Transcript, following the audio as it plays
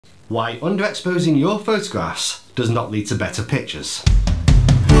Why underexposing your photographs does not lead to better pictures.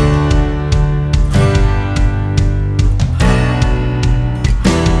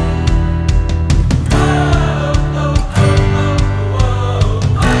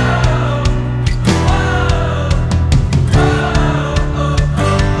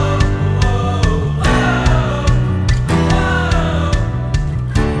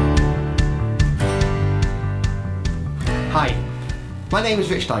 Hi, my name is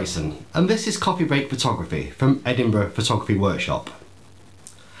Rich Dyson and this is Coffee Break Photography from Edinburgh Photography Workshop.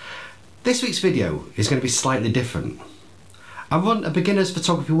 This week's video is going to be slightly different. I run a beginner's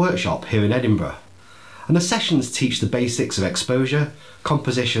photography workshop here in Edinburgh and the sessions teach the basics of exposure,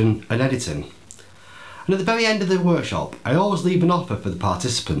 composition and editing. And at the very end of the workshop I always leave an offer for the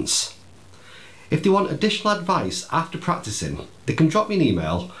participants. If they want additional advice after practicing, they can drop me an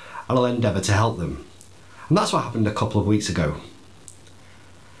email and I'll endeavour to help them. And that's what happened a couple of weeks ago.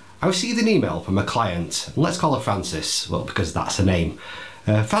 I received an email from a client, and let's call her Frances, well, because that's her name.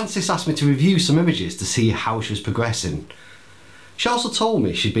 Frances asked me to review some images to see how she was progressing. She also told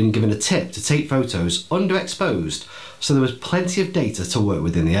me she'd been given a tip to take photos underexposed so there was plenty of data to work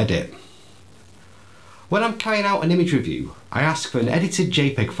with in the edit. When I'm carrying out an image review, I ask for an edited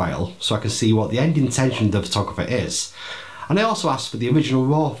JPEG file so I can see what the end intention of the photographer is. And I also asked for the original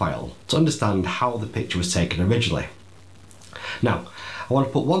RAW file to understand how the picture was taken originally. Now, I want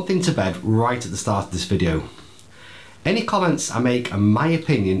to put one thing to bed right at the start of this video. Any comments I make are my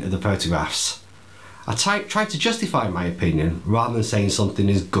opinion of the photographs. I try to justify my opinion rather than saying something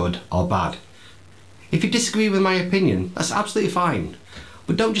is good or bad. If you disagree with my opinion, that's absolutely fine.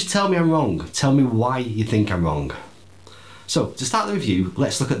 But don't just tell me I'm wrong, tell me why you think I'm wrong. So, to start the review,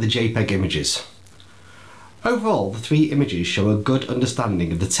 let's look at the JPEG images. Overall, the three images show a good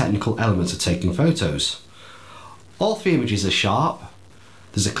understanding of the technical elements of taking photos. All three images are sharp,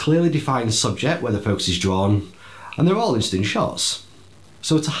 there's a clearly defined subject where the focus is drawn, and they're all instant shots.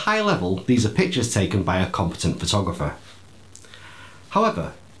 So at a high level, these are pictures taken by a competent photographer.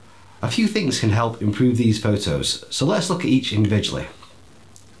 However, a few things can help improve these photos, so let's look at each individually.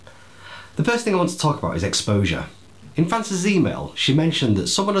 The first thing I want to talk about is exposure. In Frances' email, she mentioned that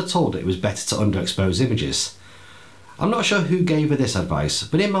someone had told her it was better to underexpose images. I'm not sure who gave her this advice,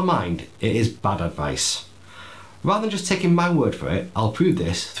 but in my mind, it is bad advice. Rather than just taking my word for it, I'll prove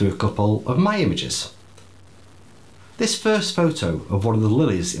this through a couple of my images. This first photo of one of the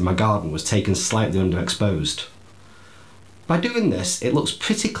lilies in my garden was taken slightly underexposed. By doing this, it looks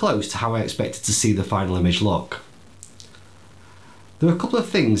pretty close to how I expected to see the final image look. There are a couple of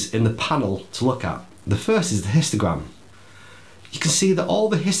things in the panel to look at. The first is the histogram. You can see that all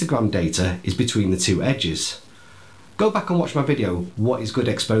the histogram data is between the two edges. Go back and watch my video, What is Good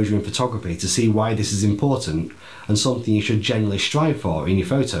Exposure in Photography, to see why this is important and something you should generally strive for in your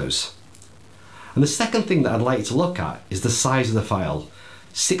photos. And the second thing that I'd like to look at is the size of the file,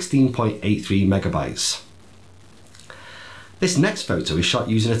 16.83 megabytes. This next photo is shot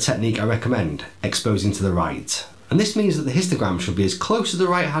using a technique I recommend, exposing to the right. And this means that the histogram should be as close to the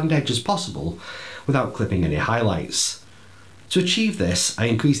right hand edge as possible without clipping any highlights. To achieve this, I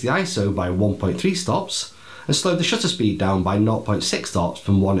increased the ISO by 1.3 stops and slowed the shutter speed down by 0.6 stops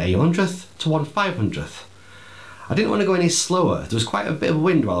from 1/800th to 1/500th. I didn't want to go any slower, there was quite a bit of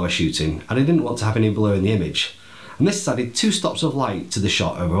wind while I was shooting and I didn't want to have any blur in the image, and this added 2 stops of light to the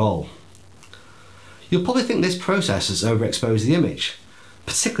shot overall. You'll probably think this process has overexposed the image,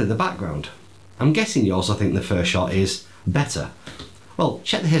 particularly the background. I'm guessing you also think the first shot is better. Well,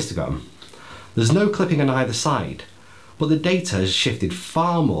 check the histogram. There's no clipping on either side, but the data has shifted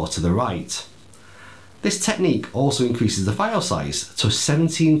far more to the right. This technique also increases the file size to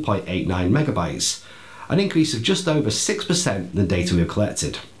 17.89 megabytes, an increase of just over 6% in the data we have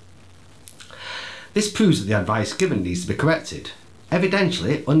collected. This proves that the advice given needs to be corrected.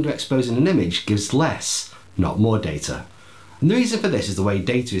 Evidently, underexposing an image gives less, not more data. And the reason for this is the way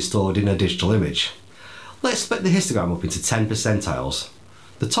data is stored in a digital image. Let's split the histogram up into 10 percentiles.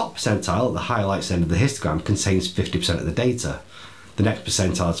 The top percentile at the highlights end of the histogram contains 50% of the data. The next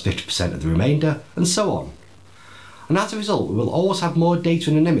percentile is 50% of the remainder, and so on. And as a result, we will always have more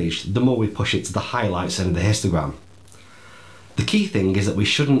data in an image the more we push it to the highlights end of the histogram. The key thing is that we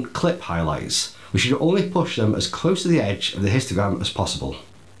shouldn't clip highlights. We should only push them as close to the edge of the histogram as possible.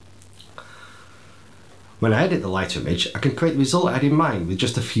 When I edit the lighter image, I can create the result I had in mind with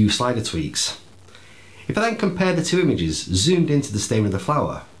just a few slider tweaks. If I then compare the two images zoomed into the stem of the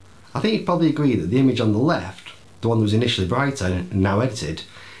flower, I think you'd probably agree that the image on the left, the one that was initially brighter and now edited,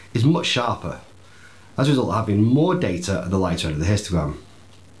 is much sharper, as a result of having more data at the lighter end of the histogram.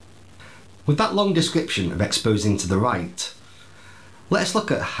 With that long description of exposing to the right, let's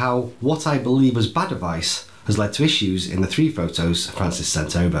look at how what I believe was bad advice has led to issues in the 3 photos Francis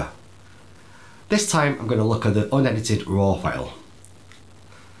sent over. This time I'm going to look at the unedited RAW file.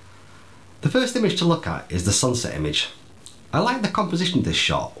 The first image to look at is the sunset image. I like the composition of this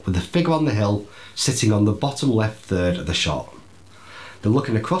shot, with the figure on the hill sitting on the bottom left third of the shot. They're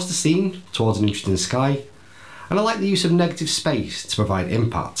looking across the scene towards an interesting sky, and I like the use of negative space to provide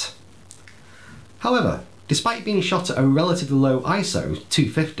impact. However, despite being shot at a relatively low ISO,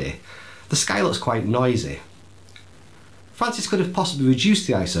 250, the sky looks quite noisy. Francis could have possibly reduced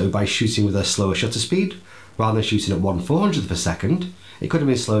the ISO by shooting with a slower shutter speed. Rather than shooting at 1/400th of a second, it could have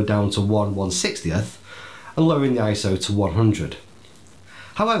been slowed down to 1/160th and lowering the ISO to 100.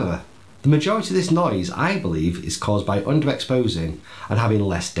 However, the majority of this noise, I believe, is caused by underexposing and having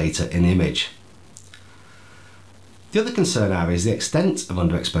less data in the image. The other concern I have is the extent of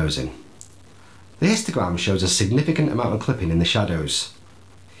underexposing. The histogram shows a significant amount of clipping in the shadows.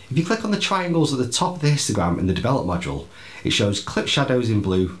 If you click on the triangles at the top of the histogram in the develop module, it shows clipped shadows in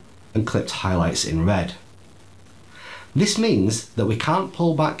blue and clipped highlights in red. This means that we can't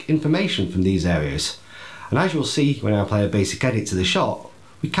pull back information from these areas, and as you'll see when I apply a basic edit to the shot,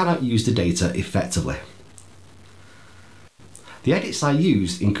 we cannot use the data effectively. The edits I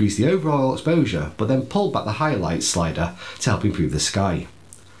used increased the overall exposure, but then pulled back the highlights slider to help improve the sky.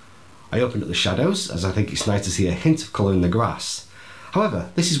 I opened up the shadows, as I think it's nice to see a hint of colour in the grass. However,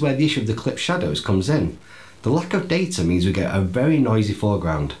 this is where the issue of the clipped shadows comes in. The lack of data means we get a very noisy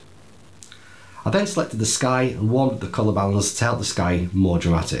foreground. I then selected the sky and warmed up the colour balance to help the sky more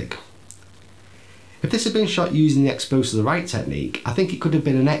dramatic. If this had been shot using the expose to the right technique, I think it could have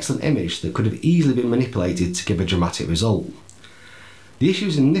been an excellent image that could have easily been manipulated to give a dramatic result. The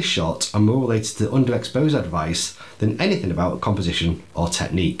issues in this shot are more related to underexpose advice than anything about composition or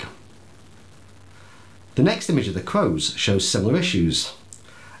technique. The next image of the crows shows similar issues.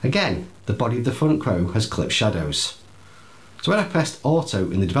 Again, the body of the front crow has clipped shadows. So when I pressed auto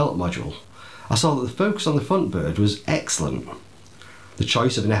in the develop module, I saw that the focus on the front bird was excellent. The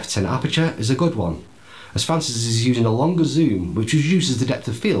choice of an f10 aperture is a good one, as Francis is using a longer zoom which reduces the depth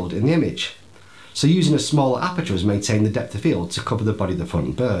of field in the image. So using a smaller aperture has maintained the depth of field to cover the body of the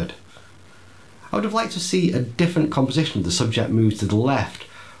front bird. I would have liked to see a different composition of the subject move to the left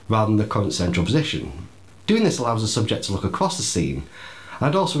rather than the current central position. Doing this allows the subject to look across the scene, and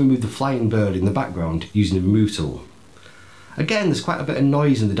I'd also remove the flying bird in the background using the remove tool. Again, there's quite a bit of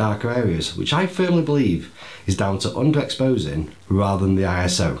noise in the darker areas, which I firmly believe is down to underexposing rather than the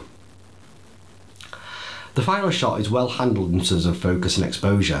ISO. The final shot is well handled in terms of focus and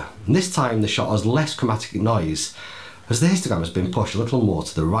exposure, and this time the shot has less chromatic noise as the histogram has been pushed a little more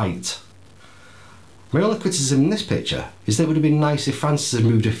to the right. My only criticism in this picture is that it would have been nice if Francis had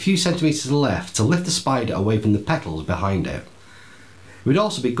moved a few centimetres to the left to lift the spider away from the petals behind it. It would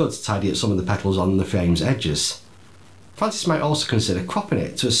also be good to tidy up some of the petals on the frame's edges. Francis might also consider cropping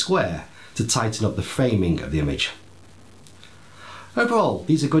it to a square to tighten up the framing of the image. Overall,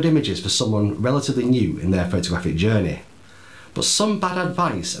 these are good images for someone relatively new in their photographic journey, but some bad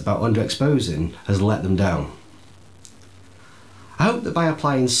advice about underexposing has let them down. I hope that by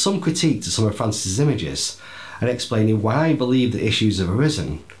applying some critique to some of Francis's images and explaining why I believe that issues have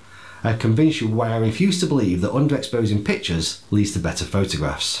arisen, I have convinced you why I refuse to believe that underexposing pictures leads to better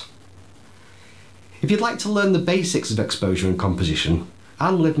photographs. If you'd like to learn the basics of exposure and composition,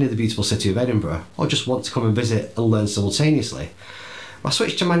 and live near the beautiful city of Edinburgh, or just want to come and visit and learn simultaneously, my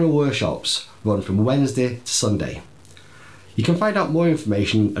Switch to Manual workshops run from Wednesday to Sunday. You can find out more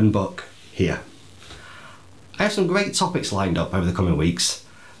information and book here. I have some great topics lined up over the coming weeks.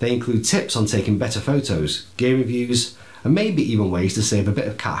 They include tips on taking better photos, gear reviews, and maybe even ways to save a bit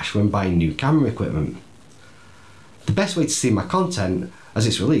of cash when buying new camera equipment. The best way to see my content as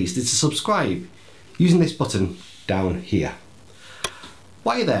it's released is to subscribe using this button down here.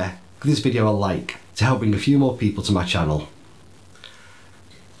 While you're there, give this video a like to help bring a few more people to my channel.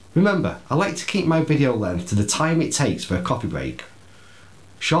 Remember, I like to keep my video length to the time it takes for a coffee break.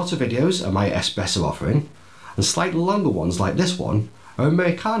 Shorter videos are my espresso offering, and slightly longer ones like this one are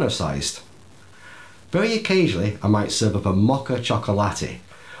Americano sized. Very occasionally I might serve up a mocha chocolate,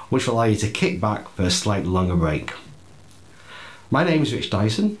 which will allow you to kick back for a slightly longer break. My name is Rich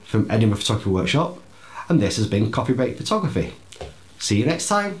Dyson from Edinburgh Photography Workshop, and this has been Coffee Break Photography. See you next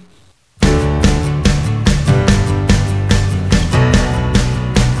time.